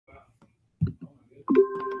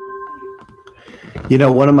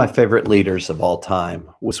One of my favorite leaders of all time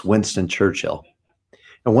was Winston Churchill.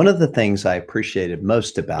 And one of the things I appreciated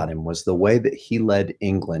most about him was the way that he led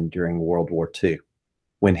England during World War II.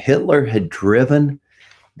 When Hitler had driven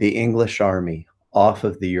the English army off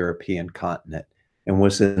of the European continent and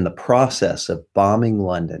was in the process of bombing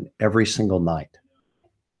London every single night,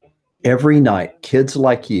 kids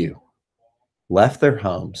like you left their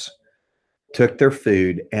homes, took their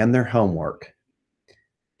food and their homework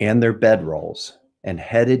and their bedrolls and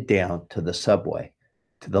headed down to the subway,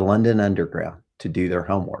 to the London Underground to do their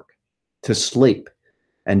homework, to sleep,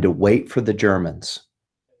 and to wait for the Germans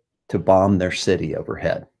to bomb their city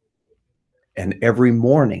overhead. And every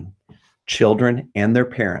morning, children and their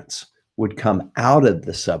parents would come out of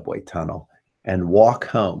the subway tunnel and walk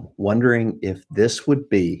home, wondering if this would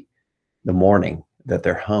be the morning that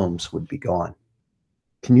their homes would be gone.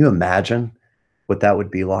 Can you imagine what that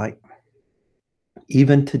would be like?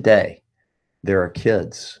 Even today, there are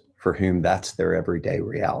kids for whom that's their everyday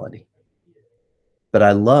reality. But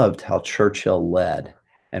I loved how Churchill led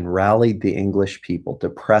and rallied the English people to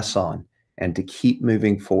press on and to keep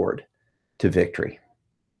moving forward to victory.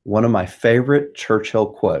 One of my favorite Churchill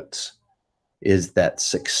quotes is that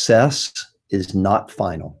success is not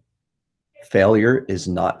final. Failure is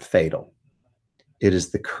not fatal. It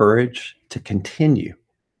is the courage to continue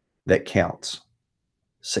that counts.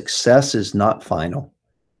 Success is not final.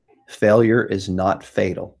 Failure is not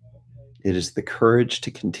fatal. It is the courage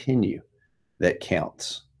to continue that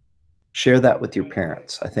counts. Share that with your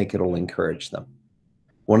parents. I think it'll encourage them.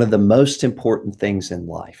 One of the most important things in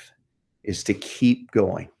life is to keep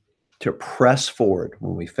going, to press forward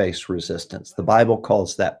when we face resistance. The Bible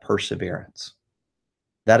calls that perseverance.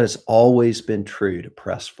 That has always been true, to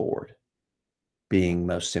press forward being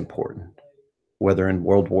most important, whether in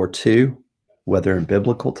World War II, whether in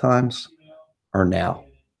biblical times, or now.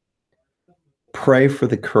 Pray for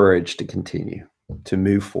the courage to continue, to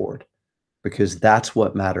move forward, because that's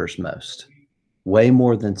what matters most, way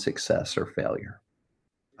more than success or failure.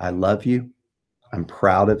 I love you. I'm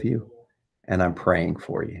proud of you, and I'm praying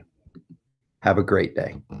for you. Have a great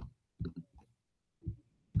day.